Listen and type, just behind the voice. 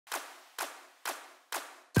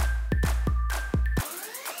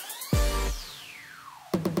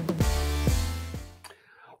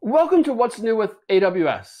Welcome to What's New with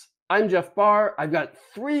AWS. I'm Jeff Barr. I've got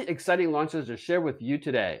 3 exciting launches to share with you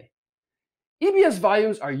today. EBS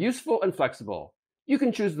volumes are useful and flexible. You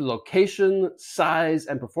can choose the location, size,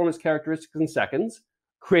 and performance characteristics in seconds,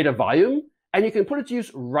 create a volume, and you can put it to use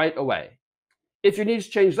right away. If your needs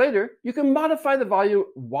change later, you can modify the volume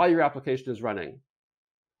while your application is running.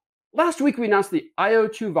 Last week, we announced the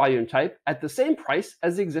IO2 volume type at the same price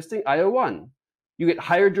as the existing IO1. You get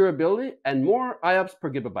higher durability and more IOPS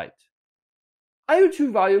per gigabyte.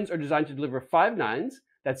 IO2 volumes are designed to deliver 5 nines,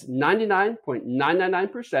 that's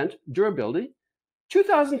 99.999% durability,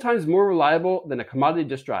 2,000 times more reliable than a commodity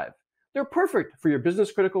disk drive. They're perfect for your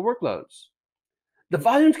business-critical workloads. The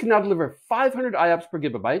volumes can now deliver 500 IOPS per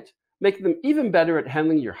gigabyte, making them even better at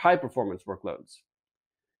handling your high-performance workloads.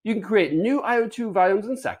 You can create new IO2 volumes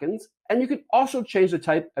in seconds, and you can also change the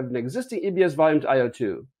type of an existing EBS volume to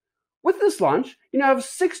IO2. With this launch, you now have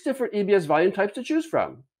 6 different EBS volume types to choose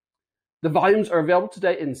from. The volumes are available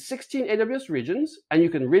today in 16 AWS regions, and you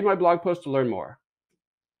can read my blog post to learn more.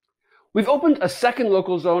 We've opened a second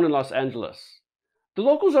local zone in Los Angeles. The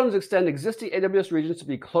local zones extend existing AWS regions to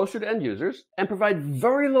be closer to end users and provide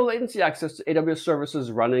very low latency access to AWS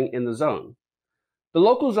services running in the zone. The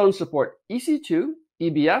local zones support EC2,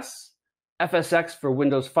 EBS, FSX for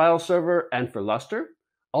Windows File Server and for Lustre,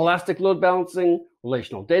 Elastic Load Balancing,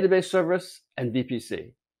 Relational Database Service, and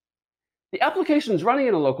VPC. The applications running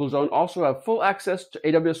in a local zone also have full access to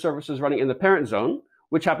AWS services running in the parent zone,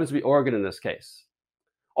 which happens to be Oregon in this case.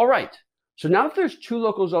 All right, so now if there's 2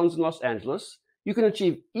 local zones in Los Angeles, you can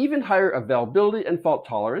achieve even higher availability and fault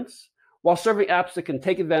tolerance while serving apps that can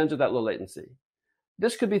take advantage of that low latency.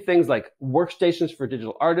 This could be things like workstations for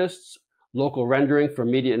digital artists, local rendering for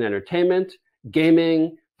media and entertainment,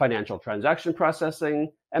 gaming, financial transaction processing,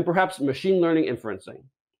 and perhaps machine learning inferencing.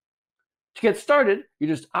 To get started, you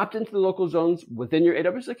just opt into the local zones within your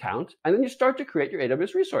AWS account, and then you start to create your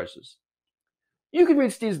AWS resources. You can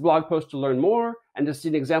read Steve's blog post to learn more and to see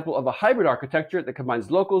an example of a hybrid architecture that combines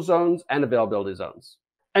local zones and availability zones.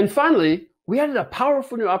 And finally, we added a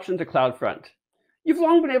powerful new option to Cloudfront. You've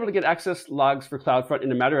long been able to get access logs for Cloudfront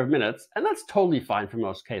in a matter of minutes, and that's totally fine for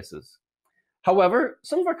most cases. However,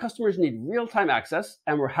 some of our customers need real-time access,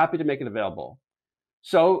 and we're happy to make it available.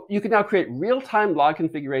 So you can now create real-time log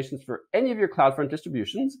configurations for any of your Cloudfront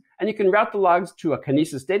distributions, and you can route the logs to a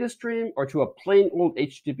Kinesis data stream or to a plain old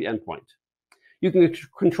HTTP endpoint. You can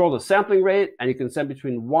control the sampling rate, and you can send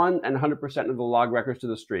between 1 and 100% of the log records to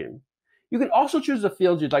the stream. You can also choose the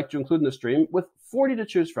fields you'd like to include in the stream with 40 to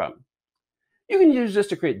choose from. You can use this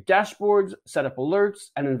to create dashboards, set up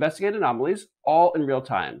alerts, and investigate anomalies, all in real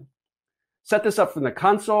time. Set this up from the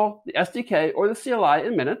console, the SDK, or the CLI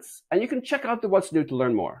in minutes, and you can check out the What's New to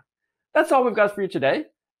learn more. That's all we've got for you today.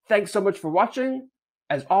 Thanks so much for watching.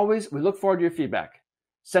 As always, we look forward to your feedback.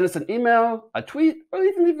 Send us an email, a tweet, or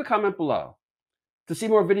even leave a comment below. To see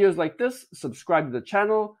more videos like this, subscribe to the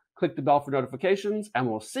channel, click the bell for notifications, and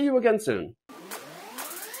we'll see you again soon.